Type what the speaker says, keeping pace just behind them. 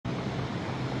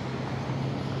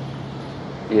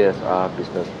ESR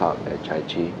BizPark at Chai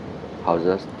Chee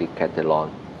houses Decathlon,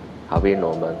 Harvey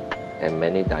Norman, and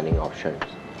many dining options.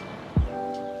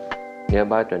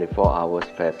 Nearby 24 hours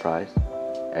FairPrice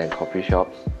and coffee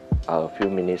shops are a few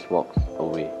minutes walks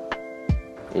away.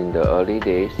 In the early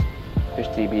days,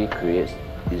 HDB creates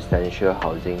essential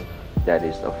housing that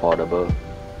is affordable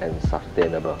and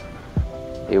sustainable.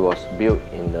 It was built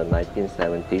in the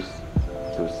 1970s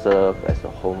to serve as a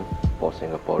home for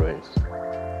Singaporeans.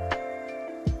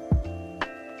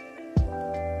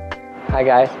 Hi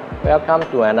guys, welcome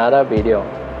to another video.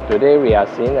 Today we are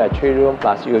seeing a 3-room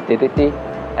plus utility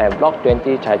at Block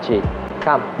 20 Chai Chee.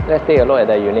 Come, let's take a look at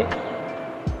the unit.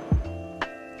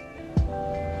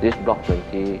 This Block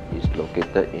 20 is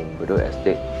located in Bedok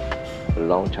Estate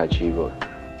along Chai Chee Road.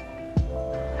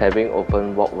 Having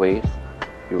open walkways,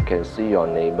 you can see your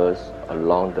neighbors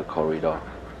along the corridor,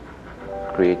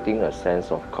 creating a sense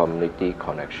of community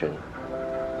connection.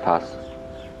 Thus,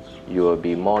 you will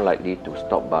be more likely to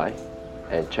stop by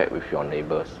and chat with your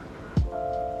neighbors.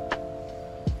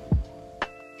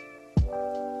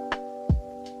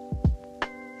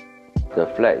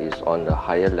 The flat is on the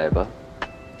higher level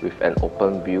with an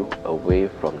open view away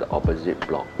from the opposite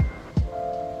block.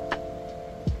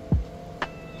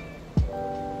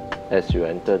 As you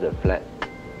enter the flat,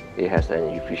 it has an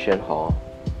efficient hall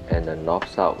and the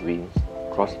north-south winds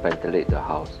cross-ventilate the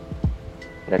house,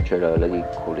 naturally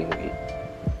cooling it.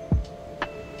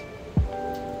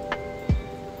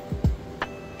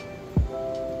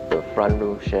 The front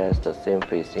room shares the same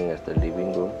facing as the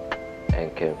living room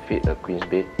and can fit a queen's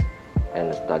bed and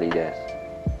a study desk.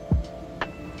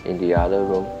 In the other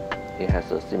room, it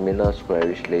has a similar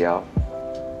squarish layout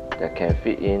that can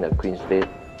fit in a queen's bed,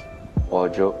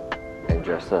 wardrobe, and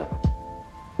dresser.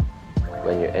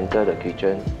 When you enter the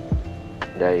kitchen,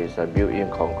 there is a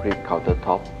built-in concrete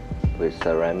countertop with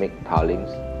ceramic tilings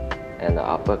and the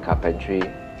upper carpentry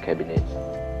cabinets.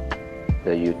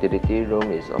 The utility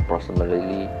room is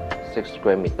approximately 6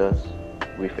 square meters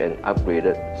with an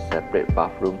upgraded separate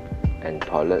bathroom and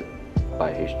toilet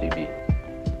by HDB.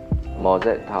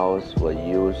 Mosaic tiles were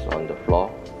used on the floor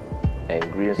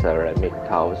and green ceramic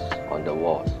tiles on the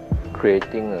walls,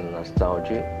 creating a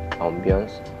nostalgic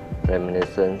ambience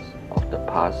reminiscent of the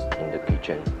past in the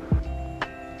kitchen.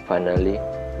 Finally,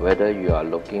 whether you are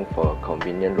looking for a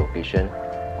convenient location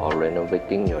or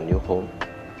renovating your new home,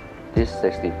 this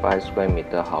 65 square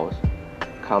meter house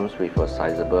comes with a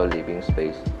sizable living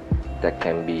space that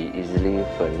can be easily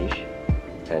furnished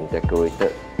and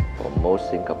decorated for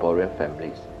most Singaporean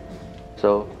families.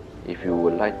 So, if you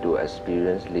would like to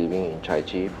experience living in Chai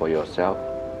Chee for yourself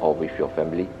or with your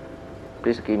family,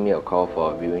 please give me a call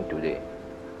for a viewing today.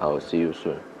 I will see you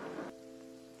soon.